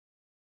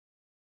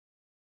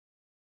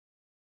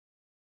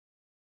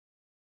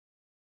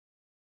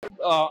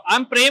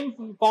I'm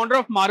Prem, founder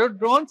of Marut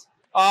Drones.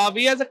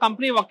 We as a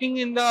company working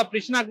in the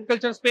precision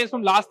agriculture space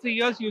from last 3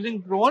 years using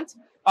drones.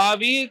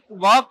 We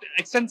worked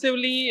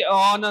extensively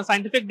on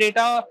scientific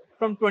data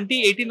from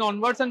 2018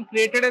 onwards and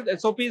created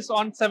SOPs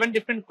on 7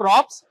 different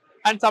crops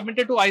and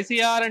submitted to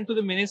ICR and to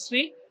the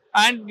ministry.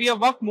 And we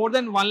have worked more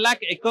than 1 lakh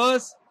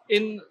acres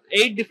in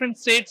 8 different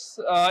states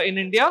in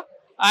India.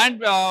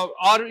 And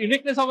our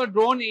uniqueness of a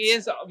drone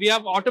is we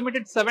have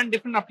automated 7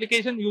 different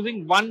applications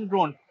using one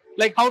drone.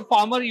 Like how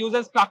farmer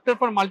uses tractor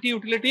for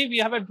multi-utility, we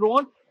have a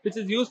drone which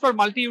is used for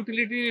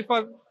multi-utility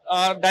for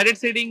direct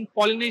seeding,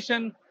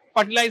 pollination,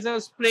 fertilizer,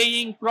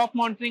 spraying, crop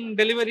monitoring,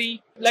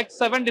 delivery, like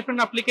 7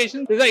 different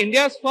applications. This is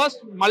India's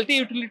first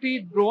multi-utility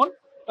drone,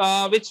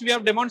 which we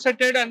have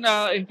demonstrated and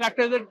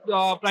interacted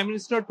with Prime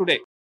Minister today.